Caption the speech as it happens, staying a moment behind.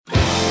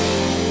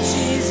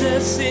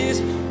Jesus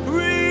is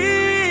real.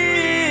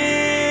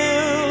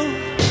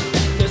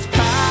 There's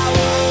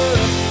power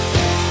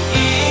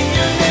in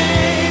your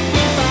name.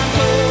 We find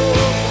hope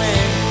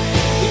when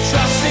we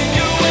trust in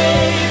your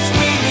ways.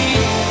 We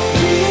need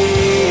you,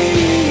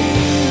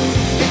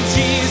 and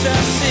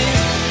Jesus is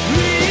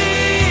real.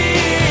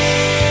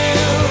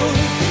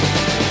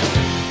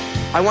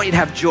 I want you to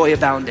have joy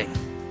abounding.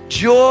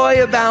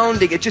 Joy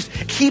abounding. It just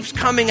keeps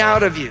coming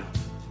out of you.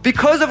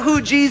 Because of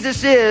who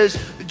Jesus is,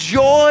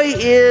 joy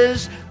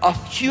is a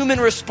human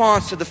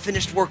response to the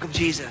finished work of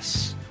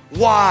Jesus.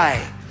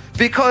 Why?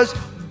 Because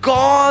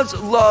God's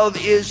love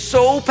is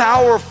so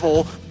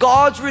powerful.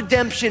 God's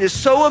redemption is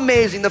so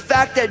amazing. The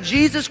fact that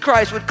Jesus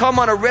Christ would come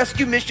on a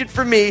rescue mission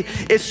for me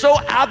is so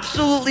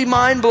absolutely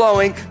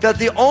mind-blowing that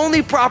the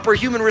only proper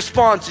human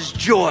response is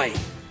joy.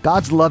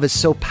 God's love is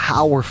so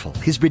powerful,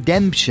 his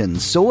redemption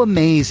so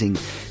amazing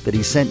that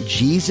he sent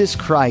Jesus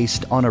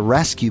Christ on a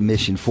rescue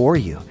mission for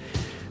you.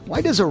 Why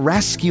does a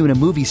rescue in a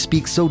movie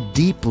speak so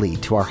deeply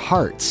to our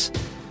hearts?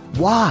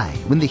 Why,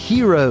 when the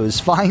heroes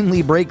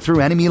finally break through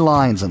enemy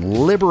lines and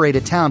liberate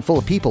a town full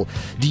of people,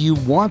 do you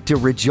want to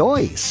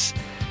rejoice?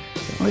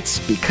 Well, it's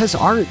because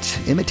art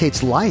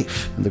imitates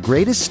life, and the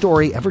greatest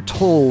story ever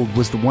told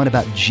was the one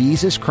about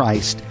Jesus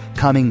Christ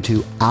coming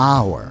to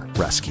our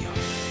rescue.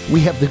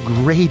 We have the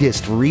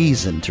greatest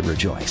reason to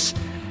rejoice.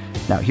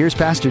 Now, here's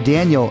Pastor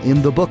Daniel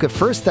in the book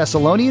of 1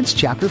 Thessalonians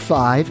chapter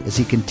 5 as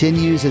he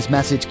continues his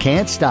message,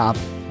 Can't Stop,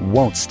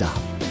 Won't Stop.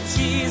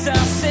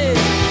 Jesus is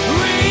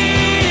real.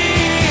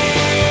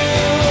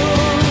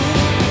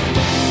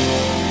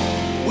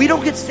 We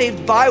don't get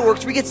saved by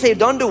works, we get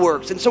saved unto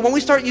works. And so when we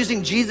start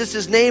using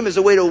Jesus' name as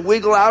a way to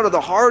wiggle out of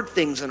the hard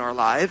things in our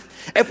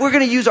life, if we're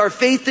going to use our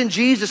faith in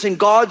Jesus and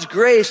God's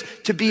grace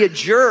to be a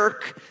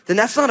jerk, then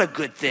that's not a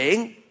good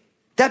thing.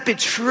 That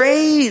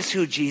betrays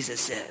who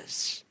Jesus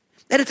is.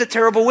 And it's a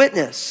terrible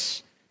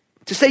witness.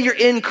 To say you're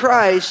in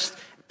Christ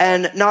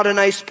and not a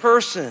nice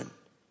person.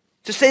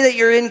 To say that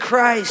you're in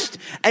Christ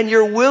and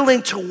you're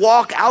willing to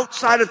walk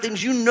outside of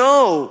things you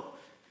know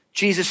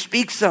Jesus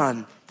speaks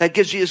on, that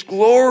gives Jesus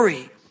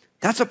glory.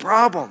 That's a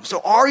problem.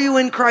 So are you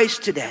in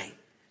Christ today?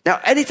 Now,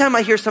 anytime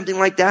I hear something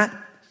like that,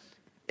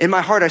 in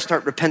my heart I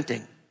start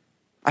repenting.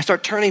 I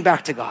start turning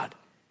back to God.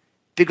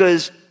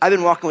 Because I've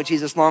been walking with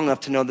Jesus long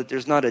enough to know that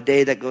there's not a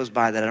day that goes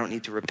by that I don't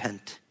need to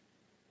repent.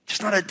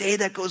 There's not a day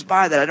that goes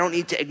by that I don't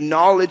need to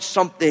acknowledge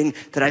something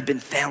that I've been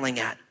failing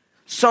at.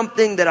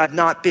 Something that I've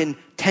not been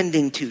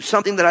tending to.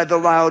 Something that I've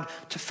allowed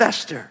to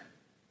fester.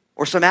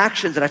 Or some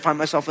actions that I find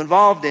myself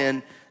involved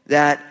in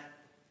that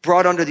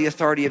brought under the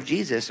authority of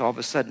Jesus all of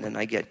a sudden, and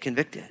I get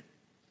convicted.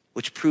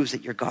 Which proves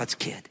that you're God's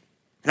kid.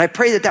 And I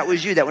pray that that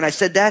was you, that when I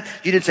said that,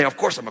 you didn't say, of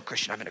course I'm a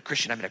Christian. I've been a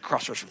Christian. I've been at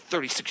Crossroads for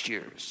 36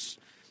 years.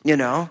 You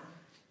know?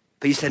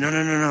 But you said,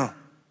 no.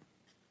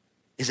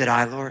 Is it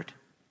I, Lord?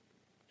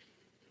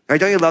 Right?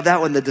 Don't you love that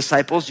when the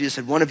disciples, Jesus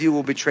said, one of you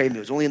will betray me.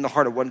 It was only in the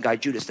heart of one guy,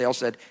 Judas. They all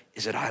said,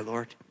 is it I,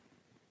 Lord?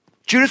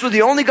 Judas was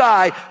the only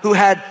guy who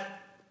had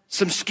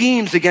some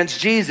schemes against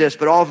Jesus,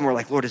 but all of them were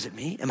like, Lord, is it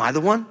me? Am I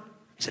the one?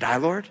 Is it I,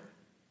 Lord?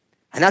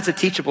 And that's a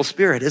teachable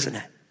spirit, isn't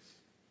it?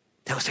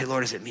 They'll say,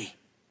 Lord, is it me?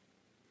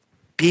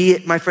 Be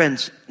it, my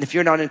friends. And if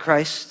you're not in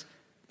Christ,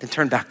 then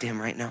turn back to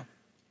him right now.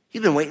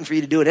 He's been waiting for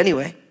you to do it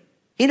anyway.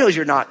 He knows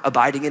you're not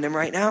abiding in him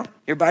right now.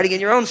 You're abiding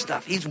in your own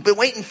stuff. He's been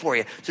waiting for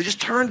you. So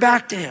just turn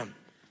back to him.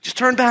 Just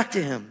turn back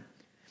to him.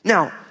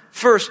 Now,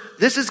 first,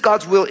 this is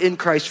God's will in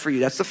Christ for you.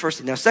 That's the first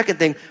thing. Now, second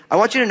thing, I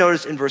want you to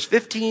notice in verse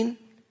 15,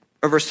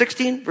 or verse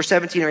 16, verse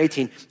 17, or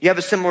 18, you have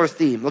a similar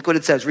theme. Look what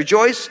it says.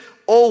 Rejoice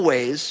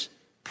always,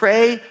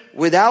 pray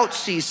without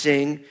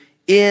ceasing,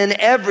 in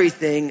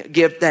everything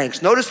give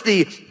thanks. Notice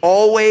the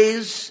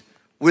always,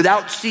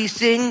 without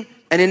ceasing,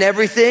 and in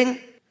everything.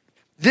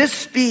 This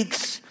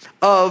speaks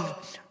of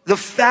the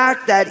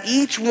fact that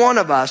each one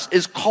of us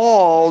is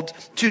called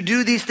to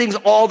do these things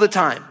all the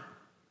time.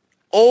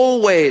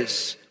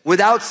 Always.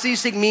 Without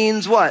ceasing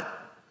means what?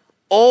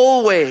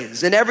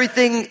 Always. And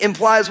everything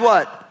implies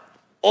what?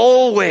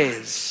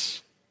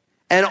 Always.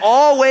 And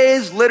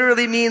always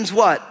literally means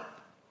what?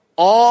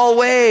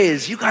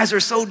 Always. You guys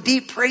are so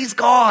deep. Praise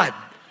God.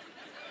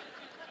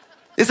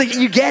 It's like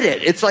you get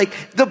it. It's like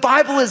the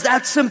Bible is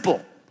that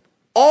simple.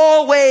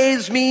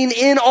 Always mean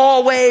in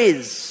all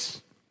ways.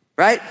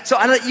 Right? So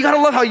you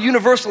gotta love how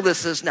universal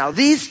this is now.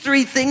 These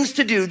three things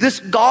to do, this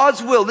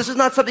God's will, this is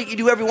not something you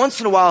do every once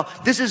in a while.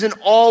 This is in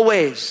all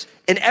ways,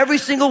 in every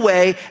single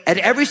way, at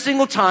every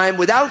single time,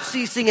 without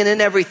ceasing and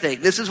in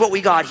everything. This is what we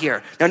got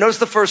here. Now notice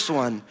the first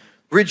one.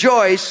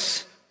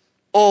 Rejoice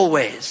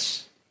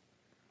always.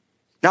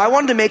 Now I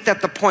wanted to make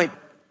that the point,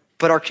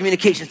 but our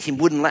communications team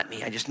wouldn't let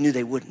me. I just knew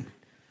they wouldn't.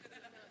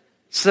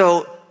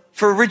 So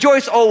for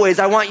rejoice always,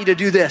 I want you to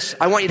do this.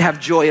 I want you to have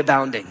joy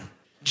abounding.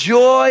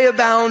 Joy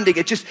abounding.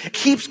 It just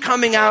keeps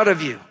coming out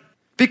of you.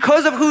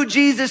 Because of who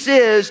Jesus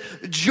is,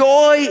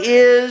 joy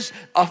is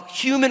a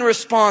human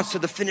response to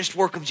the finished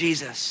work of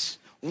Jesus.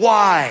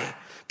 Why?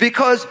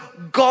 Because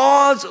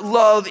God's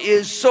love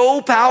is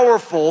so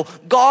powerful.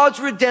 God's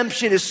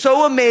redemption is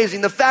so amazing.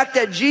 The fact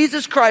that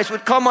Jesus Christ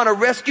would come on a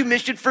rescue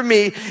mission for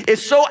me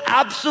is so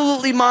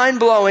absolutely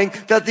mind-blowing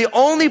that the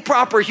only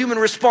proper human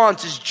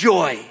response is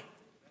joy.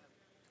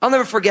 I'll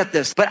never forget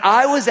this, but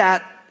I was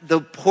at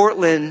the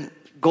Portland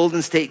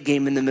Golden State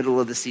game in the middle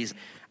of the season.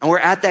 And we're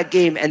at that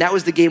game, and that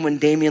was the game when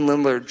Damian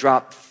Lillard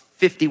dropped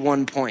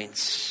 51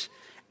 points.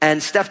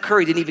 And Steph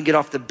Curry didn't even get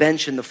off the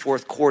bench in the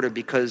fourth quarter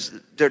because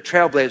their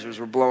Trailblazers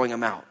were blowing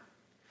him out.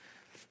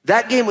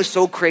 That game was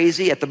so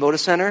crazy at the Moda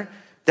Center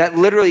that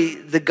literally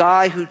the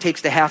guy who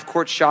takes the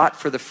half-court shot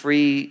for the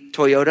free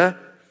Toyota,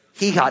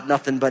 he got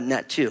nothing but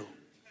net too.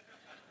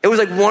 It was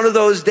like one of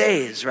those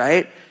days,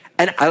 right?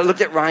 And I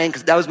looked at Ryan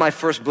because that was my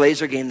first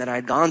Blazer game that I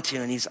had gone to.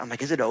 And I'm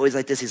like, is it always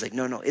like this? He's like,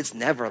 no, it's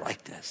never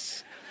like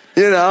this,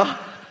 you know?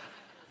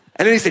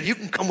 And then he said, you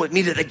can come with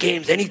me to the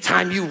games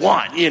anytime you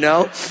want, you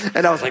know?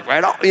 And I was like,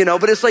 right on, you know?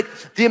 But it's like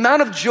the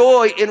amount of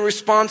joy in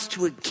response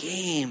to a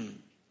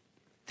game.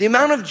 The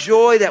amount of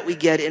joy that we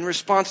get in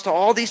response to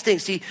all these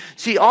things.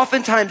 See,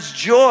 oftentimes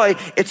joy,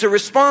 it's a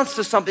response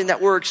to something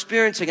that we're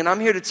experiencing. And I'm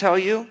here to tell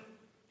you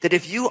that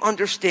if you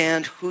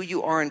understand who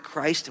you are in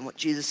Christ and what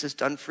Jesus has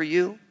done for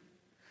you,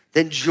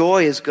 then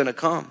joy is going to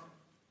come.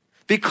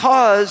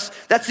 Because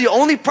that's the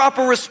only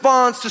proper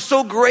response to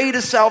so great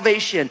a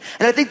salvation.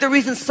 And I think the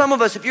reason some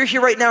of us, if you're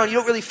here right now and you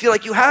don't really feel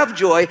like you have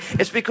joy,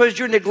 it's because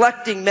you're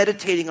neglecting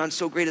meditating on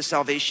so great a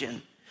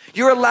salvation.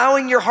 You're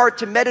allowing your heart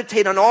to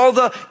meditate on all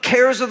the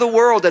cares of the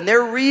world, and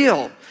they're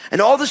real. And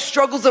all the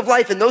struggles of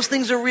life, and those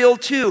things are real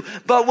too.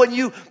 But when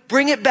you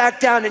bring it back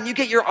down and you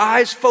get your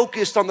eyes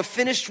focused on the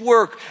finished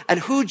work and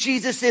who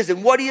Jesus is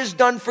and what he has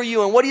done for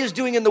you and what he is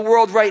doing in the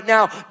world right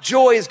now,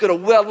 joy is going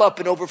to well up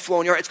and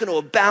overflow in your heart. It's going to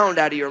abound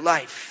out of your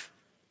life.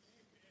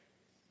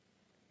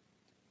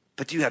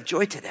 But do you have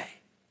joy today?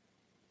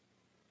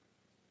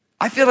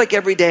 I feel like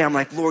every day I'm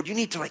like, Lord, you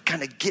need to like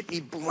kind of get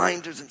me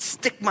blinders and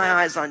stick my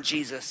eyes on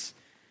Jesus.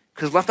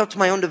 Because left up to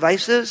my own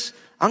devices,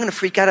 I'm going to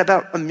freak out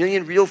about a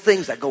million real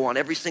things that go on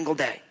every single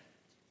day.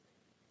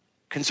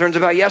 Concerns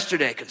about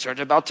yesterday, concerns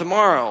about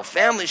tomorrow,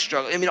 family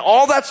struggle. I mean,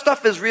 all that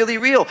stuff is really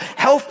real.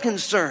 Health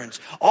concerns,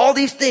 all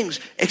these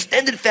things,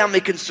 extended family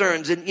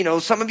concerns.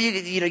 And, some of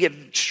you, get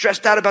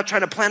stressed out about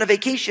trying to plan a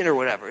vacation or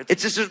whatever.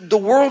 It's just, the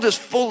world is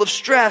full of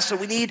stress, so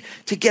we need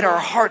to get our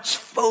hearts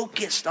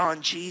focused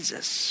on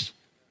Jesus.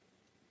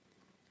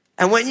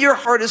 And when your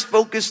heart is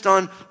focused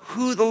on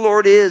who the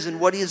Lord is and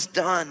what he has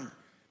done,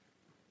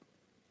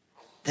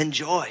 then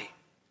joy.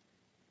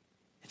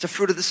 It's a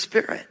fruit of the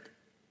Spirit.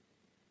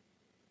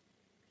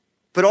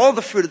 But all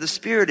the fruit of the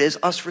Spirit is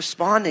us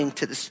responding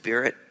to the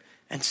Spirit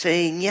and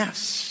saying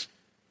yes.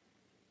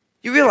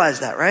 You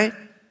realize that, right?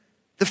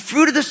 The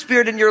fruit of the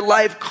Spirit in your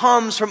life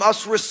comes from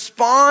us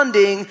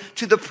responding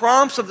to the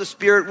prompts of the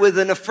Spirit with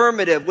an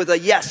affirmative, with a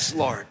yes,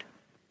 Lord.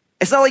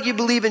 It's not like you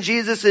believe in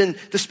Jesus and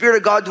the Spirit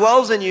of God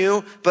dwells in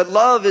you, but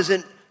love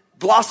isn't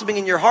blossoming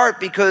in your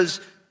heart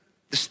because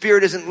the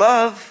Spirit isn't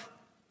love.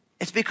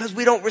 It's because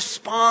we don't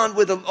respond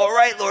with all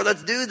right, Lord,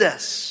 let's do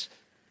this.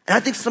 And I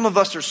think some of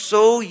us are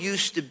so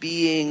used to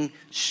being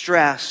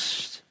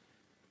stressed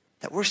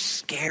that we're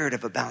scared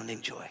of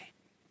abounding joy,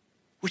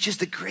 which is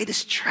the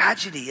greatest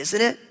tragedy, isn't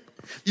it?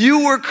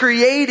 You were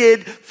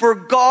created for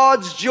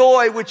God's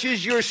joy, which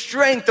is your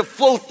strength to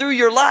flow through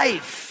your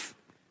life.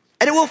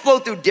 And it will flow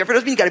through different. It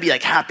doesn't mean you got to be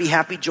like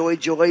happy,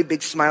 joy,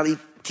 big smiley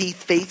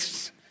teeth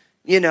face,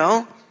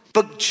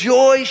 But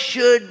joy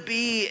should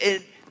be a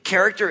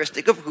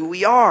characteristic of who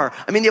we are.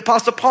 I mean, the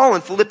Apostle Paul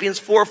in Philippians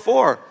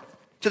 4:4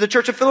 to the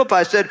church of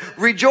Philippi said,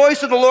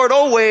 rejoice in the Lord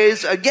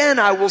always. Again,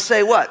 I will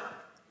say what?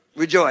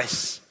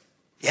 Rejoice.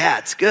 Yeah,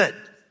 it's good.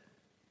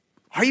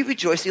 Are you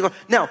rejoicing, Lord?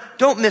 Now,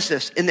 don't miss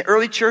this. In the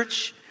early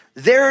church,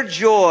 their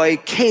joy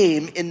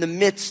came in the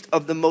midst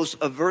of the most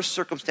averse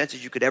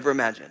circumstances you could ever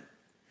imagine.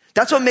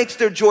 That's what makes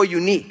their joy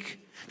unique.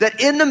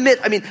 That in the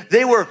midst,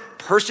 they were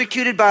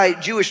persecuted by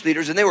Jewish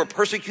leaders and they were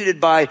persecuted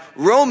by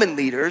Roman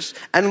leaders.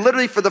 And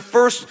literally for the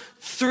first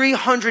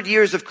 300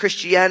 years of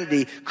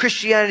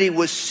Christianity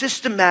was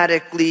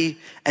systematically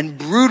and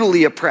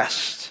brutally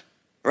oppressed,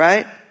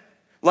 right?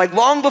 Like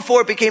long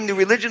before it became the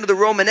religion of the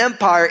Roman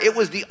Empire, it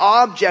was the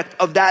object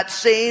of that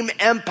same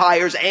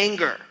empire's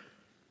anger.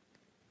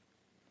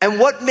 And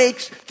what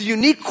makes the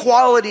unique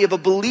quality of a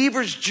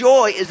believer's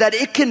joy is that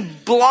it can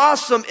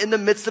blossom in the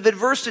midst of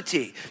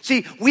adversity.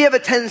 See, we have a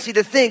tendency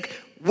to think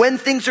when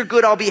things are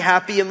good, I'll be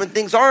happy. And when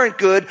things aren't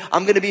good,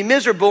 I'm going to be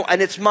miserable. And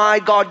it's my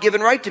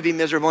God-given right to be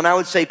miserable. And I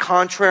would say,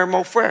 contraire,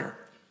 mon frère.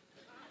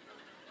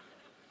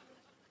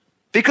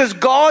 Because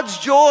God's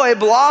joy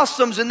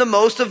blossoms in the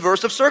most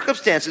adverse of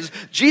circumstances.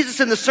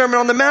 Jesus in the Sermon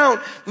on the Mount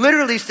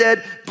literally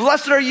said,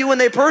 blessed are you when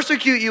they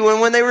persecute you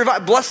and when they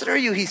revive. Blessed are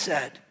you, he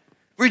said.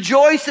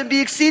 Rejoice and be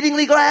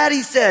exceedingly glad,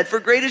 he said,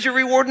 for great is your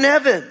reward in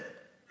heaven.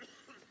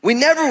 We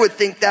never would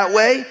think that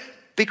way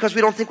because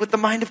we don't think with the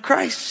mind of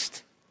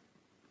Christ.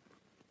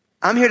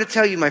 I'm here to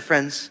tell you, my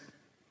friends,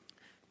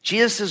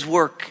 Jesus'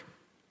 work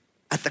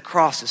at the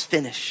cross is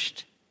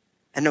finished.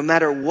 And no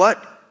matter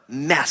what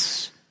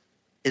mess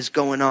is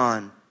going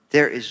on,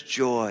 there is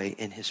joy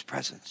in his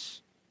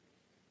presence.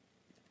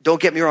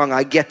 Don't get me wrong,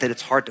 I get that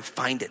it's hard to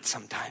find it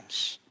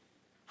sometimes.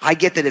 I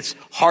get that it's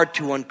hard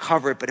to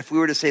uncover it, but if we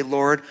were to say,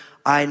 Lord,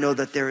 I know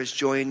that there is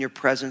joy in your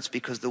presence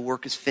because the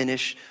work is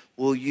finished,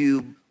 will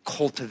you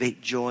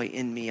cultivate joy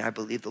in me? I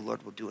believe the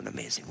Lord will do an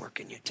amazing work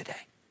in you today.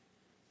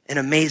 An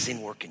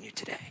amazing work in you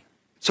today.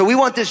 So we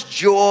want this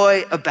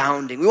joy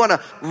abounding. We want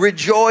to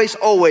rejoice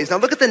always. Now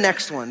look at the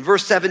next one,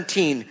 verse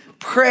 17.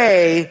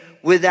 Pray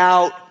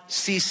without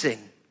ceasing.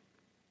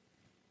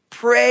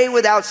 Pray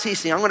without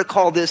ceasing. I'm going to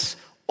call this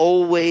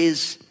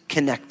always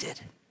connected.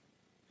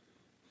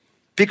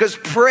 Because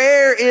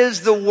prayer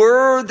is the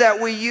word that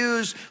we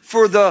use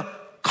for the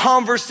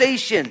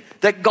conversation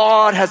that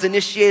God has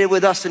initiated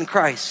with us in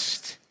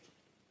Christ.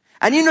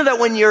 And you know that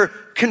when you're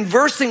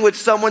conversing with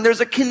someone, there's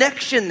a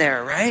connection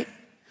there, right?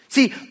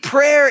 See,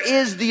 prayer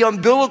is the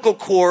umbilical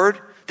cord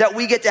that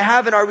we get to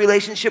have in our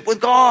relationship with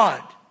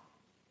God.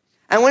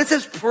 And when it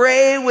says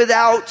pray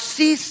without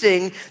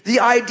ceasing,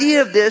 the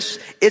idea of this,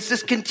 it's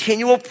this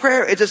continual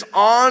prayer. It's this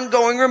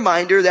ongoing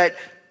reminder that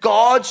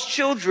God's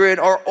children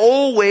are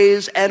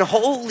always and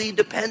wholly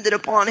dependent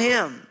upon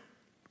him.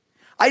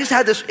 I just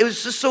had this, it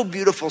was just so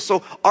beautiful.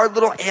 So our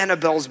little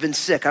Annabelle's been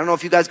sick. I don't know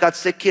if you guys got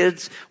sick,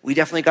 kids. We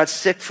definitely got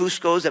sick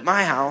Fuscos at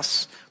my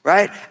house,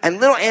 right? And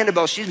little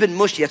Annabelle, she's been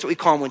mushy. That's what we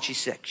call them when she's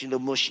sick. She's a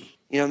little mushy.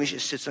 You know what I mean? She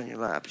just sits on your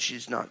lap.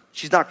 She's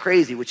not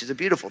crazy, which is a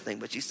beautiful thing,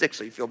 but she's sick,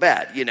 so you feel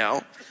bad, you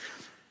know?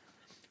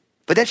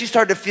 But then she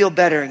started to feel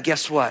better, and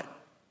guess what?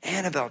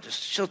 Annabelle,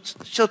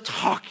 she'll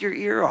talk your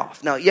ear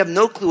off. Now, you have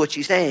no clue what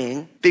she's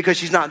saying because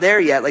she's not there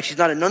yet. Like, she's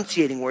not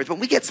enunciating words, but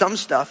we get some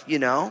stuff, you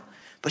know?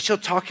 But she'll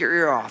talk your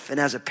ear off. And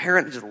as a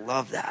parent, I just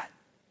love that.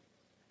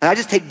 And I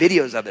just take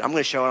videos of it. I'm going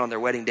to show it on their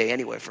wedding day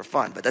anyway for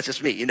fun, but that's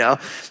just me, you know?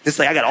 It's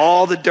like I got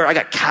all the dirt. I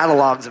got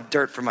catalogs of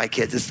dirt for my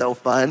kids. It's so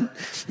fun,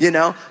 you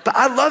know? But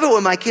I love it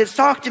when my kids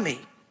talk to me.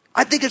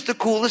 I think it's the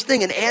coolest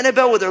thing. And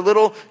Annabelle with her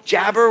little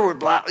jabber, or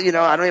blah, you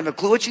know, I don't even have a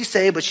clue what she's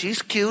saying, but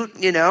she's cute,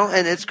 you know,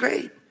 and it's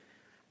great.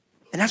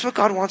 And that's what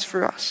God wants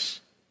for us.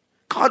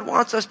 God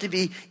wants us to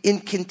be in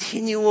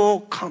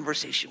continual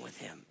conversation with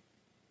him.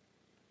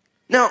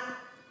 Now,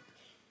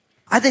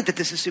 I think that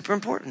this is super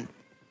important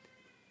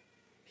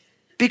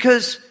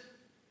because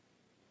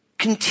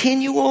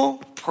continual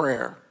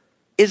prayer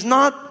is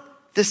not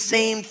the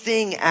same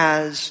thing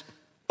as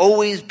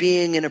always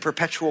being in a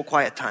perpetual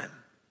quiet time.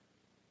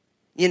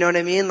 You know what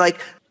I mean? Like,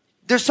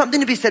 there's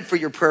something to be said for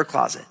your prayer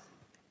closet.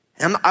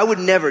 And I would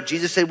never,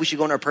 Jesus said we should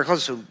go in our prayer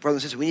closet. So brothers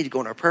and sisters, we need to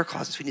go in our prayer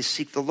closets. We need to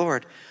seek the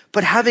Lord.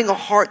 But having a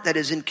heart that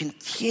is in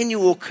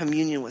continual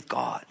communion with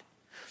God.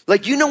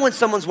 Like, you know when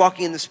someone's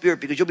walking in the Spirit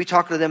because you'll be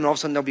talking to them and all of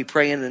a sudden they'll be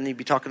praying and then you'll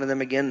be talking to them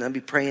again and they'll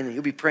be praying and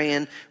you'll be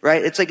praying,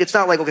 right? It's like, it's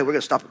not like, okay, we're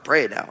going to stop and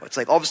pray now. It's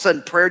like all of a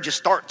sudden prayer just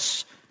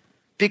starts.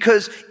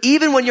 Because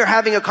even when you're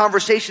having a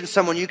conversation with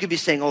someone, you could be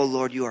saying, oh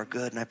Lord, you are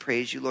good and I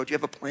praise you. Lord, you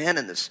have a plan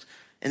in this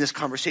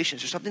conversation.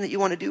 Is there something that you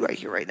want to do right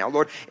here, right now?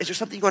 Lord, is there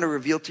something you want to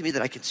reveal to me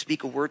that I can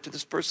speak a word to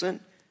this person?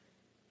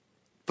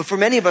 But for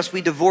many of us,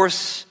 we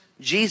divorce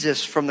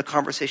Jesus from the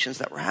conversations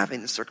that we're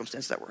having, the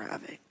circumstance that we're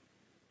having.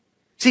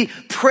 See,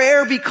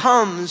 prayer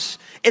becomes,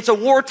 it's a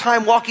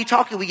wartime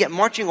walkie-talkie. We get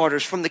marching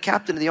orders from the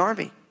captain of the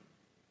army.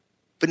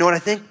 But know what I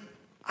think?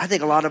 I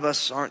think a lot of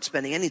us aren't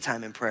spending any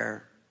time in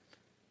prayer.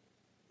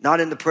 Not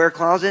in the prayer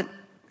closet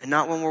and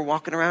not when we're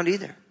walking around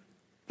either.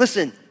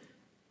 Listen,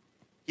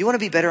 you want to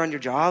be better on your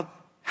job?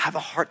 Have a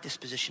heart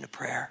disposition of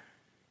prayer.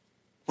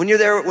 When you're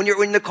there, when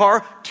you're in the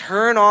car,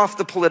 turn off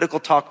the political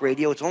talk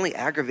radio. It's only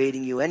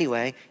aggravating you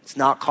anyway. It's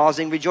not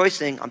causing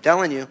rejoicing. I'm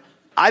telling you.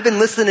 I've been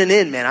listening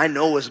in, man. I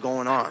know what's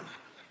going on.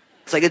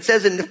 It's like it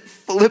says in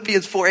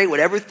Philippians 4:8,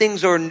 whatever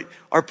things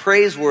are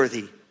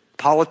praiseworthy.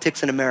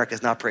 Politics in America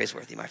is not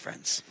praiseworthy, my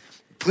friends.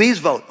 Please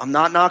vote. I'm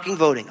not knocking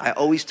voting. I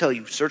always tell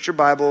you, search your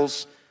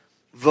Bibles,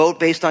 vote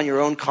based on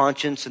your own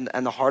conscience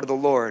and the heart of the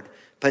Lord.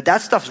 But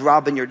that stuff's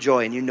robbing your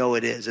joy, and you know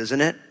it is,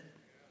 isn't it?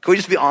 Can we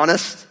just be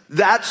honest?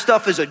 That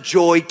stuff is a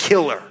joy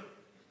killer.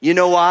 You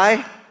know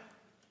why?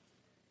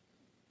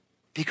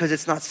 Because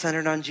it's not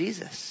centered on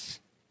Jesus.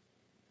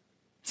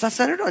 It's not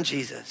centered on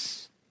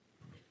Jesus.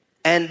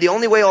 And the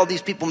only way all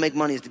these people make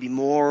money is to be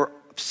more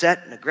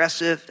upset and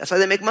aggressive. That's how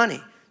they make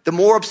money. The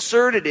more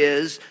absurd it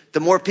is, the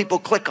more people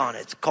click on it.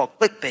 It's called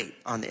clickbait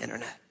on the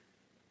internet.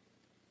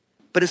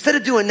 But instead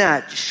of doing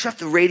that, just shut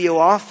the radio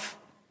off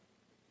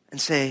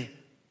and say,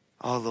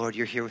 oh Lord,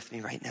 you're here with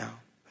me right now.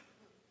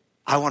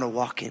 I want to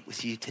walk in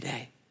with you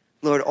today.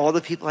 Lord, all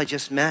the people I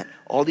just met,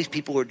 all these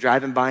people who are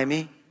driving by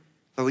me,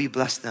 Lord, will you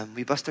bless them? Will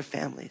you bless their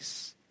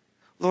families?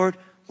 Lord,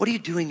 what are you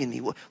doing in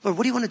me? Lord,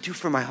 what do you want to do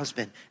for my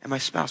husband and my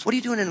spouse? What are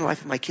you doing in the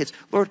life of my kids?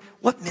 Lord,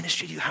 what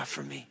ministry do you have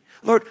for me?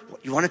 Lord,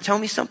 you want to tell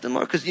me something,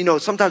 Lord? Because, you know,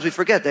 sometimes we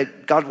forget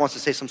that God wants to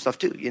say some stuff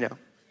too, you know.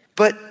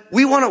 But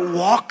we want to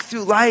walk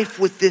through life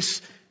with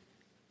this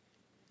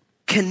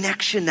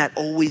connection that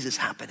always is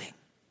happening.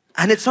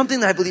 And it's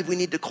something that I believe we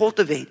need to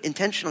cultivate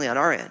intentionally on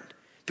our end.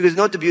 Because you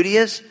know what the beauty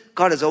is?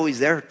 God is always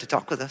there to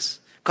talk with us.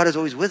 God is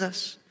always with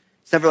us.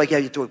 It's never like you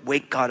have to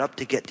wake God up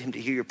to get him to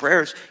hear your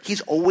prayers. He's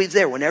always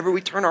there. Whenever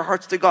we turn our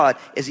hearts to God,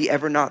 is he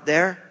ever not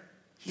there?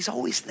 He's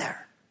always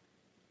there.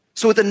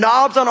 So with the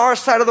knobs on our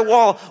side of the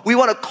wall, we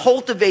want to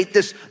cultivate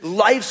this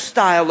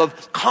lifestyle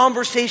of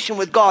conversation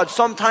with God,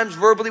 sometimes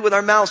verbally with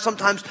our mouth,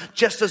 sometimes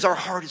just as our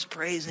heart is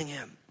praising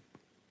him.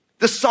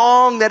 The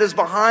song that is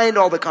behind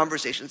all the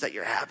conversations that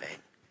you're having.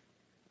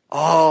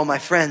 Oh, my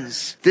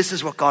friends, this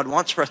is what God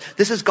wants for us.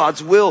 This is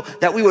God's will,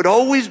 that we would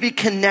always be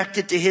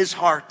connected to his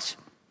heart,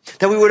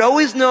 that we would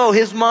always know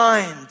his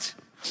mind,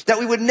 that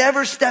we would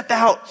never step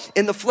out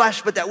in the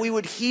flesh, but that we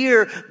would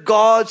hear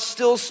God's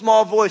still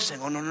small voice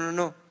saying, oh,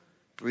 no.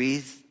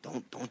 Breathe.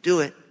 Don't do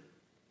it.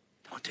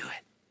 Don't do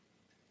it.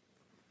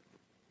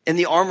 In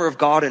the armor of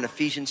God in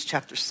Ephesians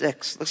chapter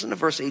 6, listen to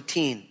verse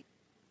 18.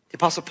 The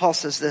Apostle Paul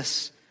says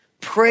this,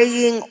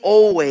 praying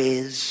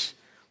always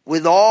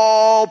with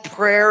all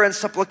prayer and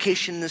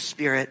supplication in the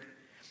Spirit,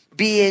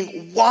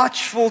 being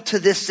watchful to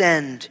this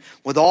end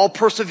with all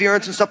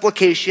perseverance and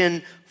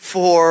supplication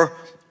for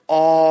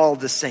all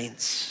the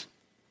saints.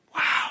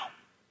 Wow.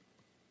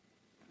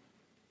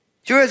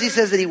 Do you realize he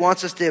says that he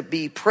wants us to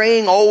be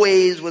praying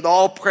always with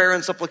all prayer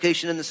and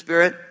supplication in the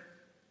Spirit?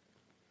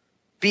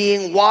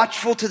 Being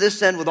watchful to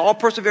this end with all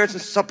perseverance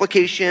and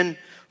supplication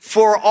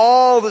for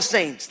all the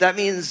saints. That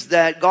means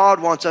that God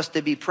wants us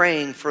to be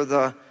praying for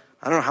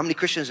I don't know, how many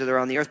Christians are there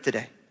on the earth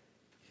today?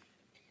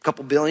 A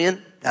couple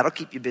billion? That'll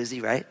keep you busy,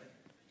 right?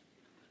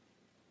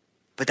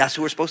 But that's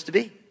who we're supposed to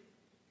be.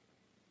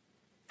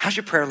 How's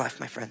your prayer life,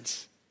 my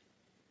friends?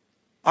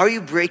 Are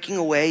you breaking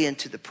away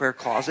into the prayer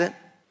closet?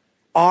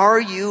 Are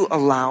you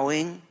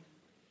allowing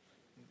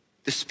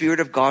the Spirit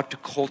of God to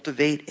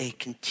cultivate a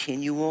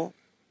continual,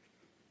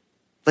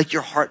 like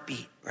your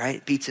heartbeat, right?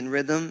 It beats in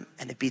rhythm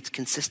and it beats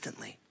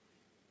consistently.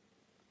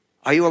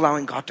 Are you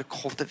allowing God to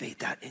cultivate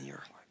that in your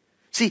heart?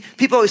 See,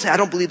 people always say, I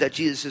don't believe that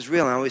Jesus is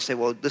real. And I always say,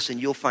 well, listen,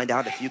 you'll find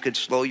out if you could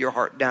slow your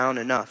heart down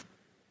enough.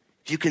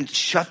 If you can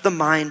shut the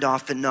mind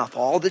off enough,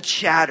 all the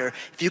chatter,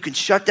 if you can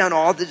shut down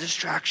all the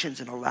distractions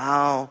and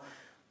allow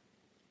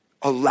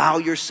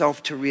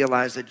yourself to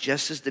realize that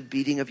just as the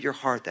beating of your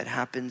heart that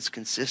happens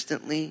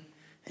consistently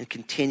and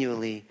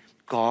continually,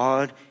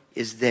 God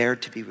is there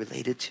to be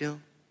related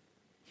to.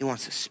 He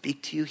wants to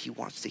speak to you. He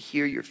wants to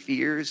hear your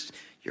fears,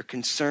 your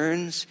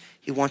concerns.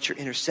 He wants your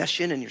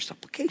intercession and your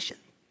supplication.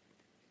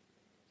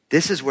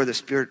 This is where the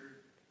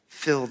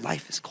Spirit-filled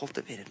life is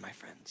cultivated, my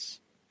friends.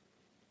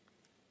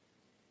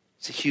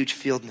 It's a huge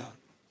field note.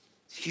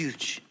 It's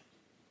huge.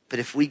 But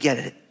if we get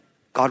it,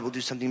 God will do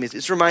something amazing.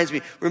 This reminds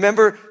me,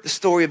 remember the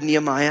story of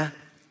Nehemiah?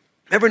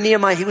 Remember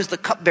Nehemiah, he was the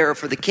cupbearer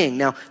for the king.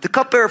 Now, the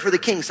cupbearer for the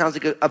king sounds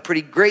like a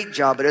pretty great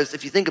job, but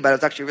if you think about it,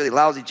 it's actually a really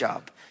lousy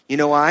job. You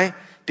know why?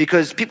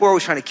 Because people are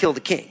always trying to kill the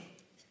king.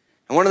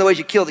 And one of the ways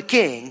you kill the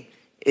king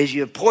is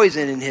you have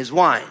poison in his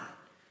wine.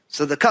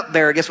 So the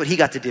cupbearer, guess what he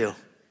got to do?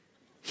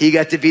 He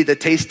got to be the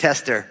taste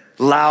tester.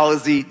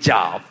 Lousy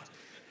job.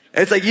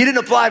 It's like you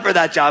didn't apply for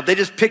that job. They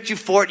just picked you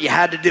for it. You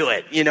had to do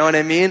it. You know what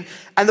I mean?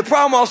 And the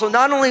problem also,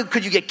 not only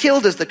could you get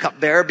killed as the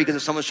cupbearer, because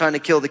if someone's trying to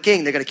kill the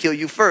king, they're going to kill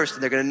you first,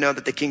 and they're going to know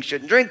that the king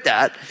shouldn't drink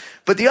that.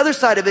 But the other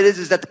side of it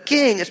is that the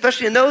king,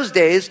 especially in those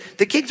days,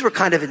 the kings were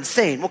kind of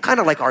insane. Well, kind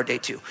of like our day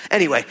too.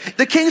 Anyway,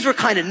 the kings were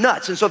kind of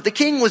nuts. And so if the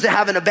king was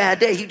having a bad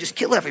day, he'd just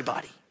kill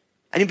everybody.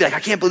 And he'd be like, I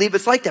can't believe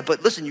it's like that.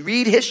 But listen, you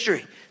read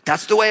history.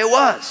 That's the way it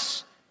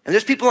was. And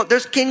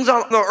there's kings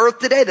on the earth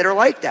today that are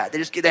like that.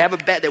 They have a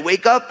bed. They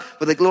wake up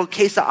with like a little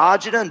case of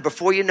agita, and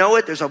before you know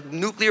it, there's a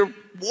nuclear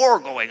war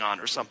going on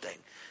or something.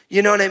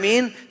 You know what I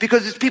mean?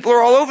 Because these people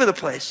are all over the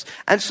place.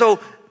 And so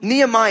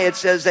Nehemiah, it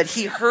says that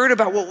he heard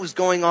about what was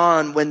going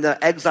on when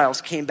the exiles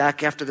came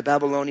back after the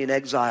Babylonian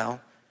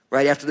exile,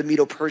 right after the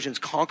Medo-Persians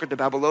conquered the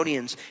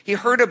Babylonians. He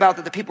heard about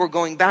that the people were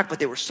going back, but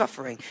they were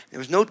suffering. There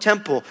was no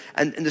temple,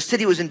 and the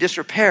city was in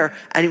disrepair,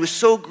 and he was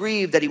so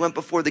grieved that he went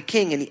before the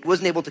king, and he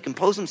wasn't able to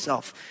compose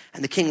himself.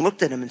 And the king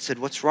looked at him and said,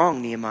 what's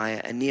wrong,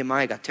 Nehemiah? And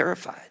Nehemiah got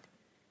terrified,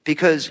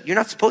 because you're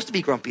not supposed to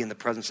be grumpy in the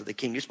presence of the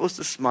king. You're supposed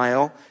to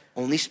smile,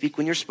 only speak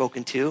when you're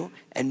spoken to,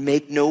 and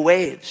make no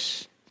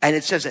waves. And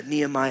it says that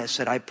Nehemiah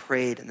said, I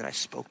prayed, and then I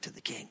spoke to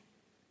the king.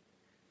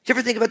 Do you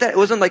ever think about that? It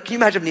wasn't like, can you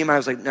imagine if Nehemiah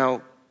was like,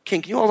 no,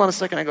 King, can you hold on a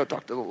second? I go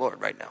talk to the Lord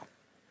right now.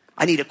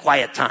 I need a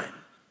quiet time.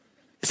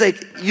 It's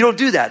like, you don't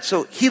do that.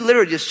 So he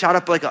literally just shot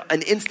up like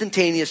an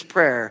instantaneous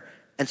prayer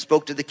and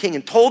spoke to the king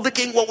and told the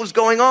king what was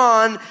going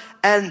on.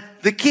 And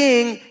the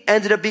king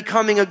ended up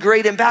becoming a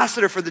great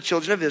ambassador for the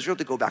children of Israel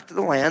to go back to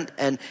the land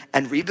and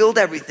rebuild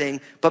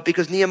everything. But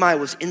because Nehemiah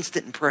was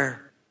instant in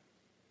prayer,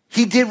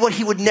 he did what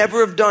he would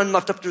never have done,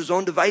 left up to his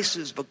own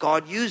devices, but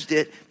God used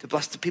it to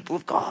bless the people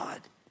of God.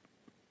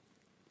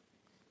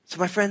 So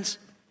my friends,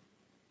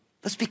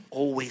 let's be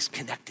always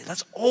connected.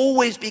 Let's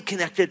always be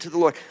connected to the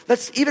Lord.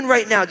 Let's, even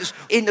right now, just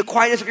in the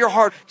quietness of your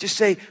heart, just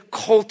say,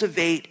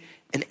 cultivate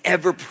an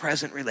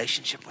ever-present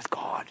relationship with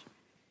God.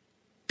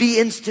 Be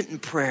instant in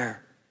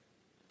prayer.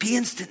 Be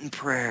instant in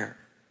prayer.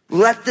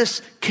 Let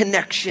this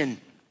connection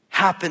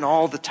happen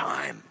all the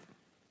time.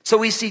 So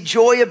we see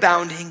joy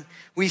abounding.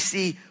 We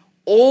see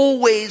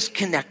always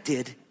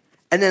connected.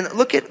 And then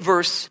look at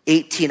verse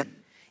 18.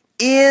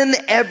 In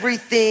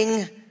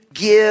everything,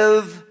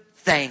 give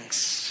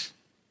thanks.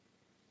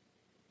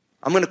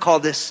 I'm going to call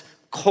this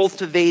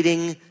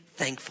cultivating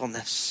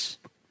thankfulness.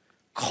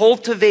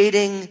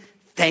 Cultivating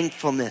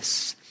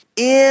thankfulness.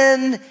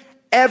 In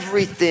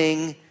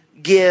everything,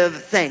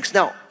 give thanks.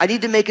 Now, I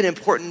need to make an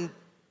important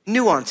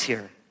nuance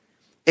here.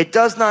 It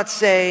does not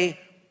say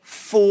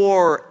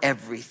for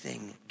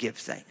everything, give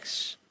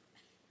thanks.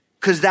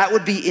 Because that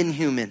would be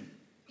inhuman.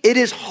 It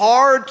is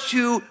hard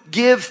to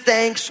give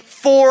thanks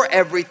for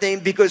everything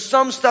because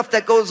some stuff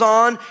that goes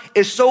on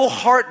is so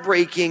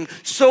heartbreaking,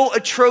 so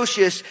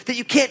atrocious that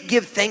you can't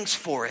give thanks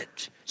for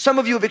it. Some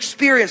of you have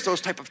experienced those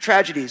type of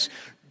tragedies.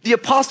 The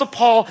Apostle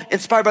Paul,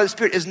 inspired by the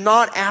Spirit, is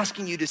not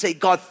asking you to say,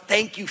 God,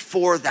 thank you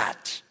for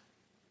that.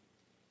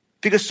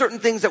 Because certain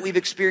things that we've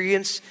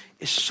experienced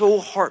is so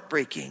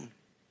heartbreaking.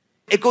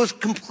 It goes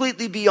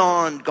completely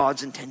beyond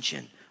God's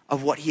intention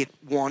of what he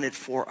wanted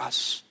for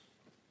us.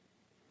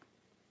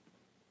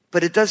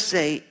 But it does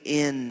say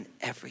in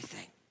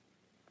everything.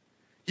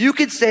 You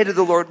could say to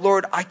the Lord,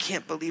 Lord, I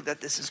can't believe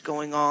that this is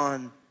going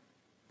on.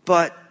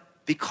 But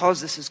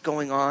because this is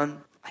going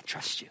on, I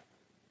trust you.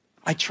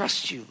 I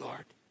trust you,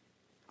 Lord.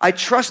 I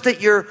trust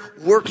that you're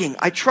working.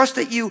 I trust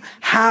that you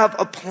have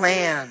a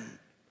plan.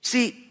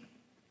 See,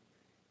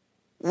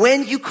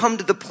 when you come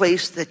to the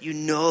place that you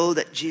know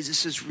that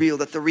Jesus is real,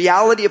 that the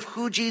reality of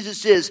who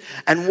Jesus is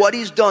and what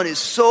he's done is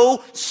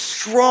so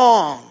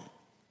strong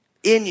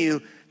in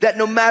you, that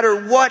no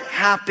matter what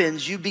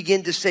happens, you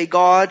begin to say,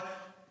 God,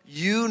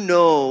 you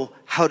know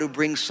how to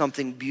bring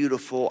something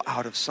beautiful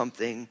out of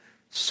something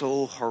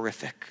so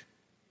horrific.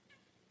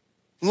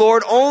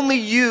 Lord, only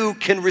you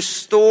can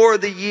restore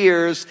the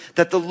years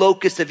that the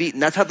locusts have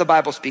eaten. That's how the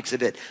Bible speaks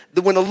of it.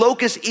 When the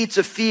locust eats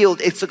a field,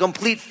 it's a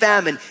complete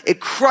famine. It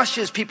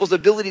crushes people's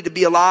ability to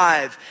be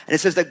alive. And it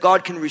says that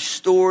God can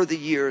restore the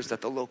years that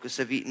the locusts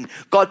have eaten.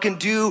 God can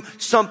do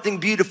something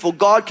beautiful.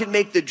 God can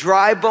make the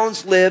dry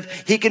bones live.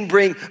 He can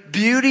bring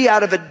beauty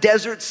out of a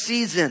desert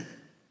season.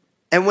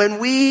 And when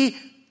we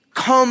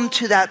come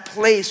to that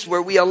place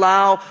where we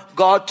allow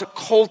God to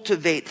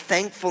cultivate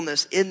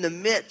thankfulness in the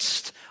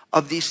midst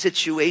of these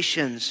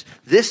situations,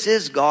 this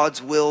is God's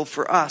will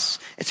for us.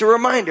 It's a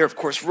reminder, of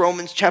course,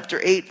 Romans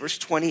chapter 8, verse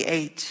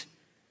 28.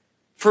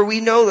 For we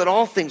know that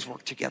all things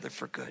work together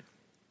for good,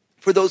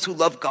 for those who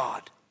love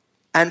God,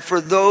 and for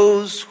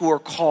those who are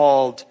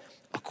called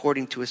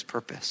according to his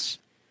purpose.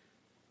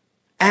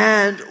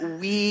 And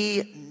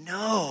we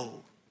know.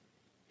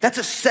 That's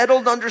a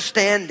settled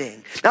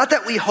understanding. Not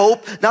that we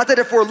hope, not that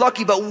if we're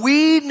lucky, but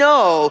we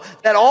know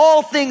that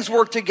all things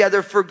work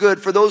together for good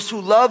for those who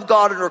love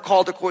God and are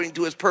called according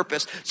to his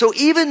purpose. So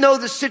even though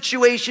the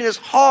situation is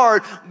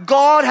hard,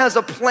 God has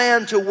a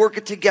plan to work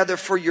it together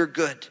for your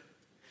good.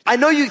 I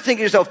know you think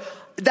to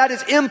yourself, that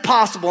is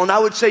impossible. And I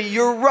would say,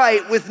 you're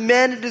right. With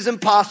men, it is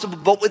impossible.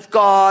 But with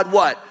God,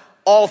 what?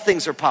 All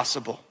things are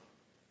possible.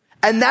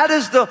 And that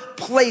is the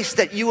place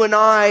that you and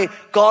I,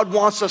 God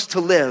wants us to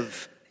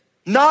live.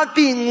 Not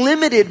being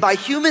limited by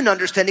human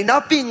understanding,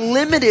 not being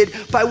limited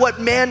by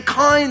what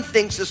mankind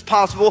thinks is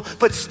possible,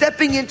 but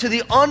stepping into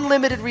the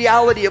unlimited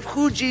reality of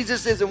who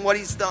Jesus is and what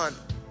he's done.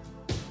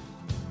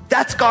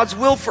 That's God's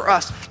will for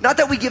us. Not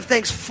that we give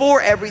thanks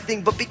for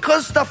everything, but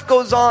because stuff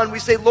goes on, we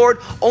say, Lord,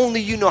 only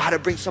you know how to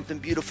bring something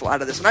beautiful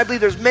out of this. And I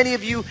believe there's many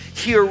of you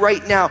here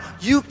right now,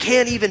 you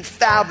can't even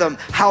fathom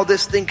how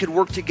this thing could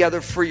work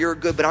together for your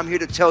good, but I'm here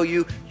to tell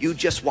you, you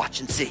just watch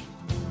and see.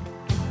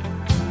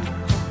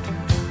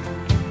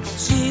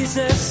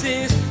 Jesus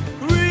is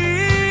real.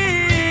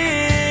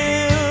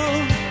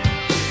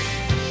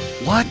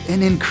 What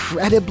an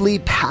incredibly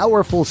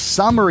powerful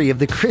summary of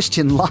the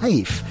Christian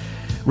life.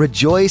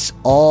 Rejoice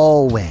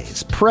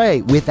always,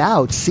 pray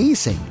without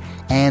ceasing,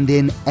 and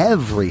in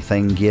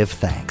everything give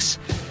thanks.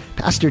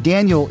 Pastor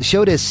Daniel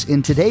showed us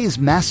in today's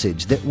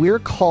message that we're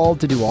called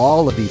to do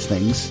all of these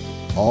things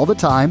all the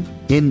time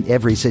in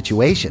every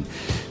situation.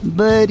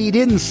 But he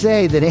didn't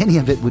say that any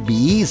of it would be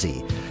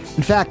easy.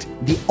 In fact,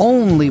 the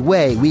only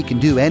way we can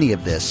do any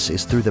of this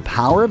is through the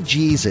power of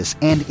Jesus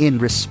and in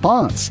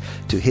response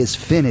to his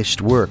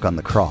finished work on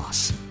the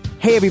cross.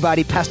 Hey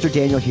everybody, Pastor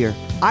Daniel here.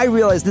 I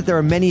realize that there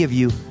are many of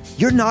you,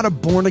 you're not a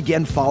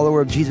born-again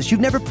follower of Jesus. You've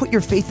never put your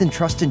faith and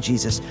trust in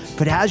Jesus.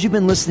 But as you've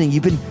been listening,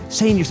 you've been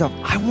saying to yourself,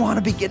 I want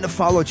to begin to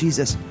follow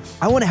Jesus.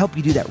 I want to help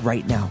you do that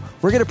right now.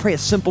 We're going to pray a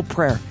simple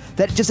prayer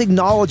that just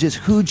acknowledges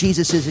who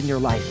Jesus is in your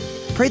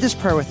life. Pray this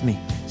prayer with me.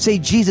 Say,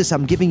 Jesus,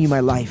 I'm giving you my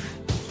life.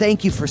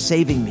 Thank you for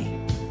saving me.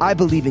 I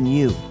believe in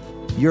you,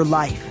 your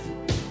life,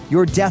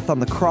 your death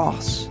on the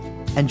cross,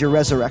 and your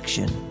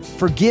resurrection.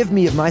 Forgive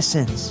me of my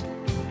sins.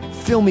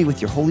 Fill me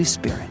with your Holy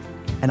Spirit.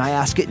 And I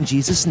ask it in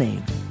Jesus'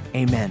 name.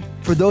 Amen.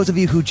 For those of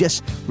you who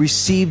just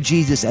received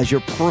Jesus as your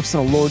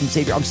personal Lord and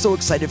Savior, I'm so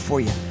excited for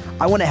you.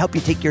 I want to help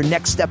you take your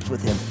next steps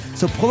with him.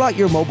 So pull out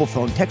your mobile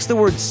phone, text the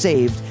word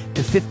SAVED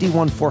to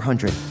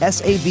 51400,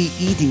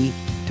 SAVED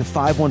to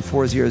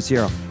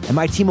 51400. And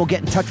my team will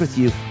get in touch with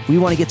you. We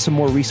want to get some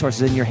more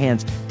resources in your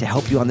hands to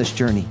help you on this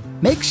journey.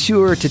 Make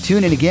sure to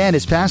tune in again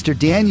as Pastor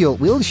Daniel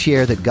will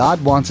share that God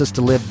wants us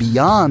to live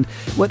beyond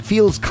what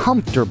feels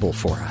comfortable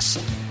for us.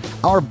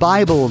 Our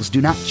Bibles do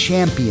not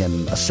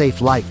champion a safe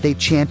life. They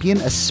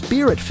champion a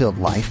Spirit-filled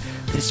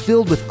life that is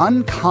filled with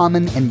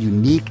uncommon and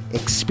unique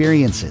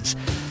experiences.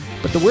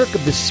 But the work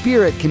of the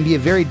Spirit can be a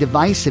very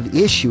divisive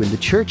issue in the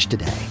church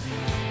today.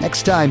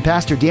 Next time,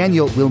 Pastor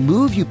Daniel will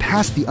move you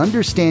past the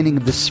understanding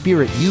of the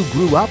Spirit you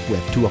grew up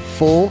with to a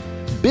full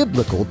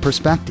biblical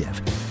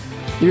perspective.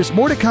 There's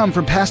more to come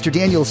from Pastor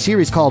Daniel's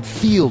series called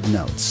Field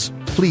Notes.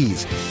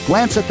 Please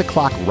glance at the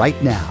clock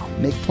right now.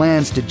 Make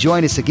plans to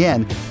join us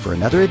again for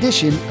another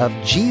edition of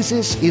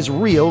Jesus is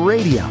Real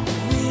Radio.